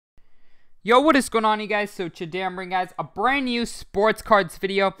Yo, what is going on, you guys? So today I'm bringing guys a brand new sports cards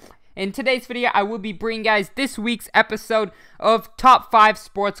video. In today's video, I will be bringing guys this week's episode of top 5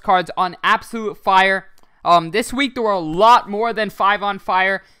 sports cards on Absolute Fire. This week there were a lot more than 5 on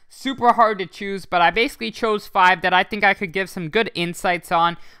Fire. Super hard to choose, but I basically chose 5 that I think I could give some good insights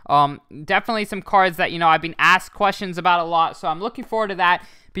on. Definitely some cards that, I've been asked questions about a lot, so I'm looking forward to that.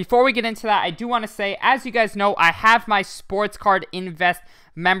 Before we get into that, I do want to say, as you guys know, I have my Sports Card Invest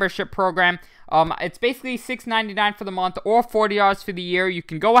membership program. It's basically $6.99 for the month or $40 for the year. You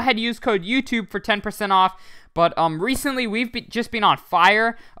can go ahead and use code YouTube for 10% off. But recently we've just been on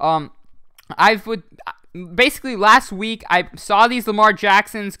fire. Basically last week I saw these Lamar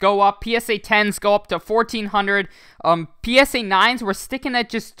Jacksons go up, PSA 10s go up to $1,400, PSA 9s were sticking at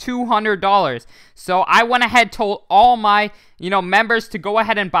just $200. So I went ahead, told all my members to go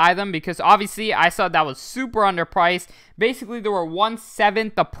ahead and buy them, because obviously I saw that was super underpriced. Basically they were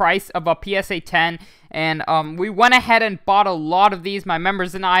 1/7 the price of a PSA 10, and we went ahead and bought a lot of these, my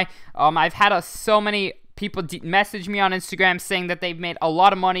members and I. I've had so many people message me on Instagram saying that they've made a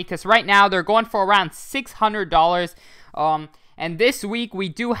lot of money, because right now they're going for around $600. And this week we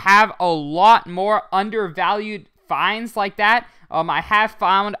do have a lot more undervalued finds like that. I have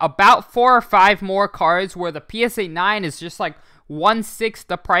found about 4 or 5 more cards where the PSA 9 is just like 1/6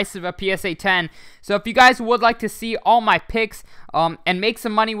 the price of a PSA 10. So if you guys would like to see all my picks and make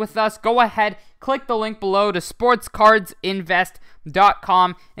some money with us, go ahead, click the link below to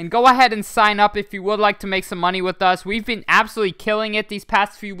sportscardsinvest.com and go ahead and sign up if you would like to make some money with us. We've been absolutely killing it these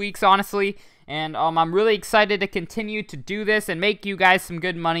past few weeks, honestly, and I'm really excited to continue to do this and make you guys some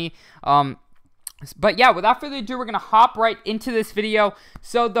good money. But yeah, without further ado, we're going to hop right into this video.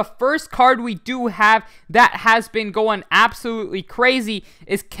 So the first card we do have that has been going absolutely crazy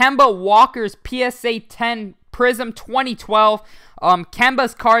is Kemba Walker's PSA 10 Prism 2012.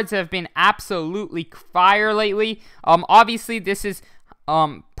 Kemba's cards have been absolutely fire lately. Obviously, this is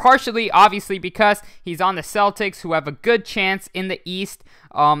partially obviously because he's on the Celtics, who have a good chance in the East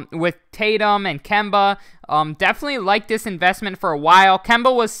with Tatum and Kemba. Definitely like this investment for a while.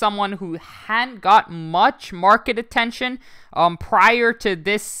 Kemba was someone who hadn't got much market attention prior to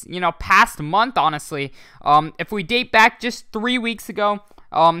this, past month, honestly. If we date back just 3 weeks ago,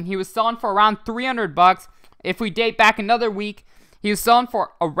 he was selling for around $300. If we date back another week, he was selling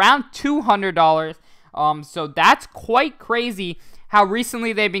for around $200. So that's quite crazy how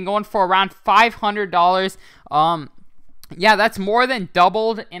recently they've been going for around $500. Yeah, that's more than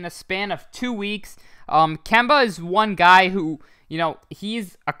doubled in a span of 2 weeks. Kemba is one guy who,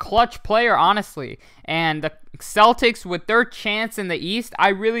 he's a clutch player, honestly. And the Celtics, with their chance in the East, I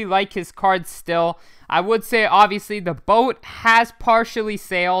really like his cards still. I would say, obviously, the boat has partially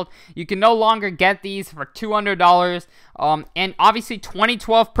sailed. You can no longer get these for $200. And obviously,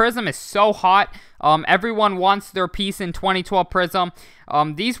 2012 Prism is so hot. Everyone wants their piece in 2012 Prism.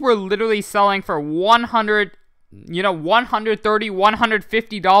 These were literally selling for $130,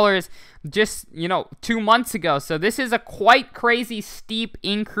 $150 just, 2 months ago. So this is a quite crazy steep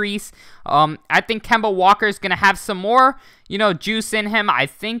increase. I think Kemba Walker is going to have some more, juice in him. I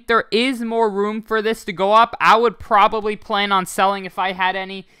think there is more room for this to go up. I would probably plan on selling if I had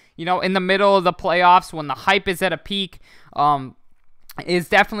any, in the middle of the playoffs when the hype is at a peak. Is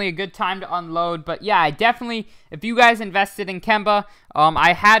definitely a good time to unload. But yeah, I definitely, if you guys invested in Kemba,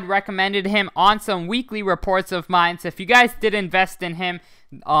 I had recommended him on some weekly reports of mine. So if you guys did invest in him,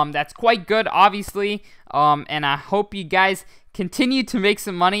 that's quite good, obviously. And I hope you guys continue to make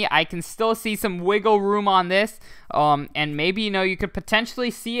some money. I can still see some wiggle room on this. And maybe, you could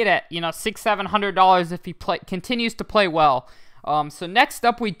potentially see it at, $600-700 if he continues to play well. So next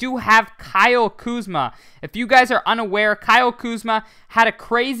up, we do have Kyle Kuzma. If you guys are unaware, Kyle Kuzma had a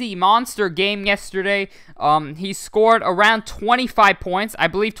crazy monster game yesterday. He scored around 25 points, I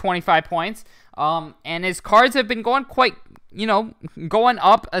believe 25 points. And his cards have been going quite, going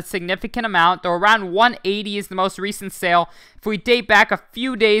up a significant amount. They're around 180 is the most recent sale. If we date back a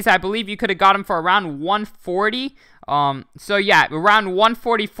few days, I believe you could have got him for around 140. So yeah, around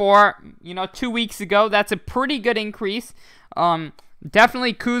 144, 2 weeks ago. That's a pretty good increase.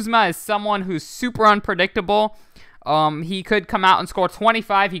 Definitely Kuzma is someone who's super unpredictable. He could come out and score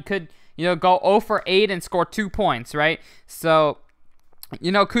 25. He could, go 0 for 8 and score 2 points, right? So,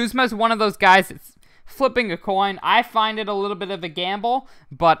 Kuzma is one of those guys that's flipping a coin. I find it a little bit of a gamble,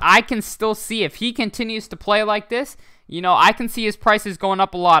 but I can still see if he continues to play like this, you know, I can see his prices going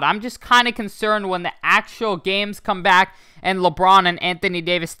up a lot. I'm just kind of concerned when the actual games come back and LeBron and Anthony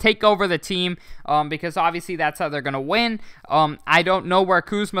Davis take over the team, because obviously that's how they're going to win. I don't know where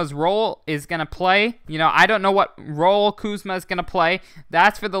Kuzma's role is going to play. You know, I don't know what role Kuzma is going to play.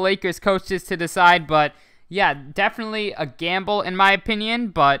 That's for the Lakers coaches to decide, but yeah, definitely a gamble in my opinion,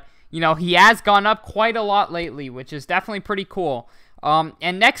 but you know, he has gone up quite a lot lately, which is definitely pretty cool.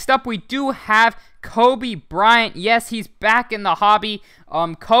 And next up, we do have Kobe Bryant. Yes, he's back in the hobby.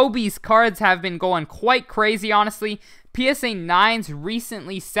 Kobe's cards have been going quite crazy, honestly. PSA 9s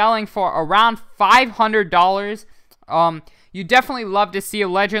recently selling for around $500. You definitely love to see a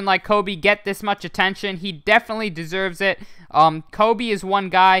legend like Kobe get this much attention. He definitely deserves it. Kobe is one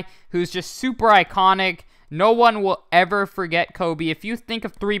guy who's just super iconic. No one will ever forget Kobe. If you think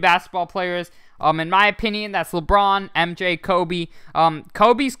of 3 basketball players, in my opinion, that's LeBron, MJ, Kobe.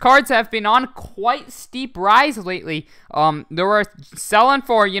 Kobe's cards have been on quite steep rise lately. They were selling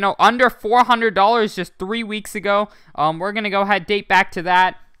for, you know, under $400 just 3 weeks ago. We're going to go ahead, date back to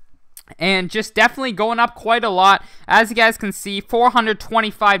that. And just definitely going up quite a lot. As you guys can see,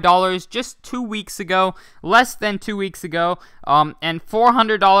 $425 just 2 weeks ago. Less than 2 weeks ago. And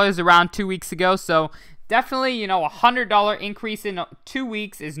 $400 around 2 weeks ago. So definitely, you know, a $100 increase in 2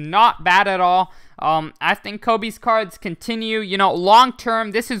 weeks is not bad at all. I think Kobe's cards continue, you know, long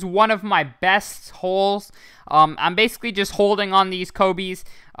term. This is one of my best holds. I'm basically just holding on these Kobe's,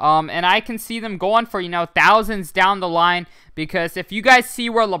 and I can see them going for, you know, thousands down the line, because if you guys see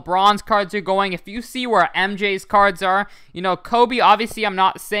where LeBron's cards are going, if you see where MJ's cards are, you know, Kobe, obviously I'm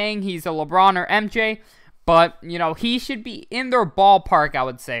not saying he's a LeBron or MJ, but, you know, he should be in their ballpark, I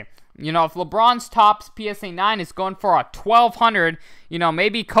would say. You know, if LeBron's Topps PSA 9 is going for a $1,200, you know,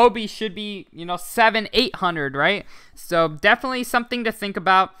 maybe Kobe should be, you know, $700-800, right? So definitely something to think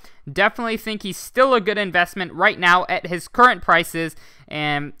about. Definitely think he's still a good investment right now at his current prices.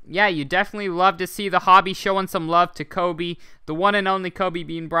 And yeah, you definitely love to see the hobby showing some love to Kobe, the one and only Kobe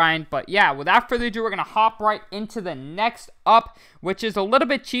Bean Bryant. But yeah, without further ado, we're going to hop right into the next up, which is a little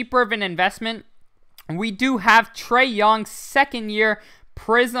bit cheaper of an investment. We do have Trae Young, second year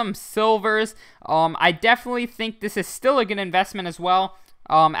Prism Silvers. I definitely think this is still a good investment as well.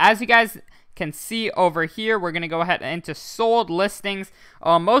 As you guys can see over here, we're going to go ahead into sold listings.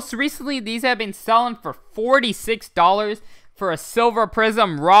 Most recently, these have been selling for $46 for a Silver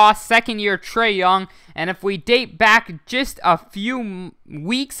Prism Raw second year Trae Young. And if we date back just a few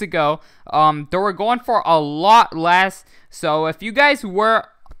weeks ago, they were going for a lot less. So if you guys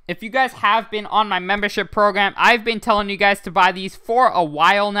have been on my membership program, I've been telling you guys to buy these for a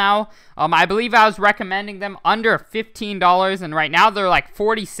while now. I believe I was recommending them under $15, and right now they're like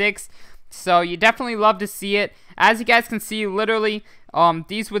 $46. So you definitely love to see it. As you guys can see, literally,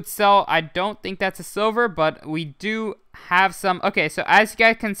 these would sell. I don't think that's a silver, but we do have some. Okay, so as you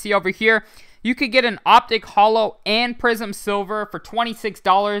guys can see over here, you could get an Optic Holo and Prism Silver for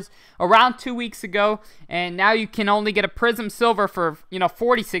 $26 around 2 weeks ago, and now you can only get a Prism Silver for, you know,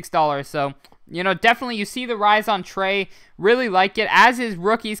 $46. So, you know, definitely you see the rise on Trae. Really like it as his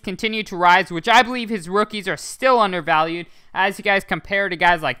rookies continue to rise, which I believe his rookies are still undervalued. As you guys compare to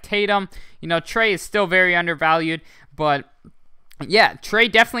guys like Tatum, you know, Trae is still very undervalued, but yeah,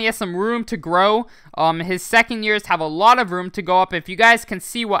 Trae definitely has some room to grow. His second years have a lot of room to go up. If you guys can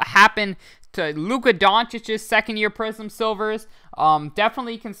see what happened to Luka Doncic's second year Prism Silvers,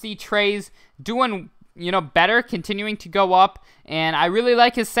 definitely can see Trae's doing, you know, better, continuing to go up. And I really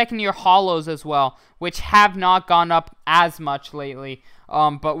like his second year Holos as well, which have not gone up as much lately.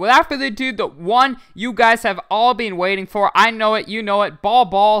 But without further ado, the one you guys have all been waiting for, I know it, you know it, Ball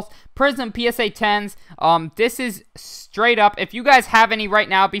Balls, Prism PSA 10s. This is straight up, if you guys have any right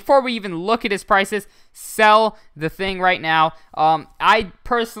now, before we even look at his prices, sell the thing right now. I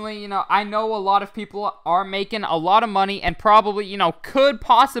personally, you know, I know a lot of people are making a lot of money and probably, you know, could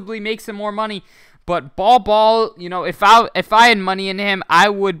possibly make some more money. But Ball, you know, if I had money in him, I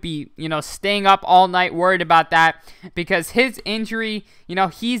would be, you know, staying up all night worried about that, because his injury, you know,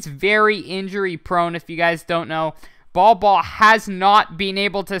 he's very injury prone. If you guys don't know, Ball has not been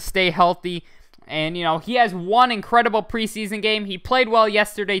able to stay healthy. And, you know, he has one incredible preseason game. He played well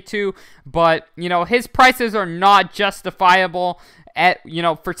yesterday too, but, you know, his prices are not justifiable at, you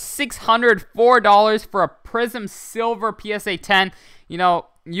know, for $604 for a Prism Silver PSA 10, you know,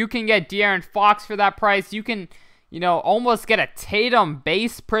 you can get De'Aaron Fox for that price. You can, you know, almost get a Tatum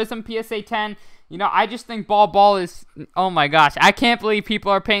base Prism PSA 10. You know, I just think Ball is, oh my gosh, I can't believe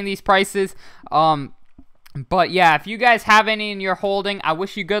people are paying these prices. But yeah, if you guys have any in your holding, I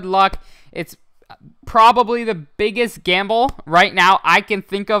wish you good luck. It's probably the biggest gamble right now I can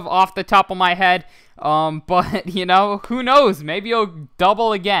think of off the top of my head. But, you know, who knows? Maybe it'll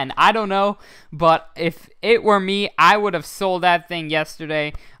double again. I don't know. But if it were me, I would have sold that thing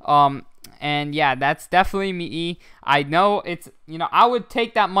yesterday. And yeah, that's definitely me. I know it's, you know, I would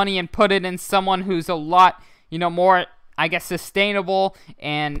take that money and put it in someone who's a lot, you know, more, I guess, sustainable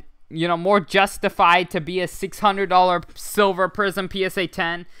and, you know, more justified to be a $600 silver Prism PSA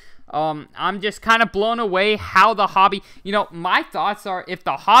 10. I'm just kind of blown away how the hobby, you know, my thoughts are, if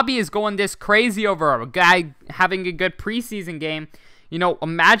the hobby is going this crazy over a guy having a good preseason game, you know,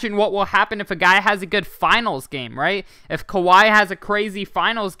 imagine what will happen if a guy has a good finals game, right? If Kawhi has a crazy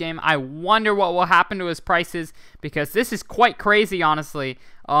finals game, I wonder what will happen to his prices, because this is quite crazy, honestly.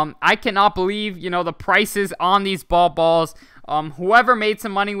 I cannot believe, you know, the prices on these balls. Whoever made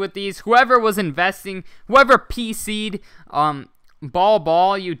some money with these, whoever was investing, whoever PC'd,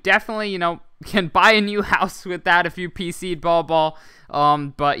 ball, you definitely, you know, can buy a new house with that if you PC'd ball.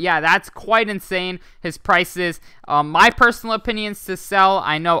 But yeah, that's quite insane, his prices. My personal opinion's to sell.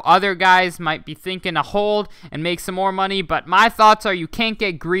 I know other guys might be thinking to hold and make some more money, but my thoughts are you can't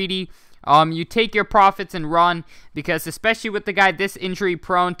get greedy. You take your profits and run, because especially with the guy this injury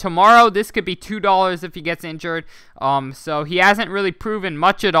prone, tomorrow this could be $2 if he gets injured. So he hasn't really proven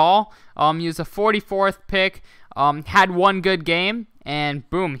much at all. He was a 44th pick, had one good game, and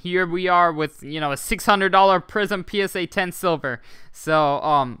boom, here we are with, you know, a $600 Prism PSA 10 silver.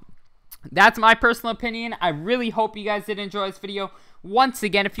 So that's my personal opinion. I really hope you guys did enjoy this video. Once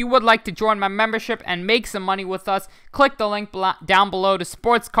again, if you would like to join my membership and make some money with us, click the link down below to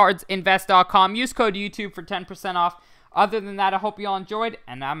sportscardsinvest.com. Use code YouTube for 10% off. Other than that, I hope you all enjoyed,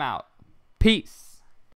 and I'm out. Peace.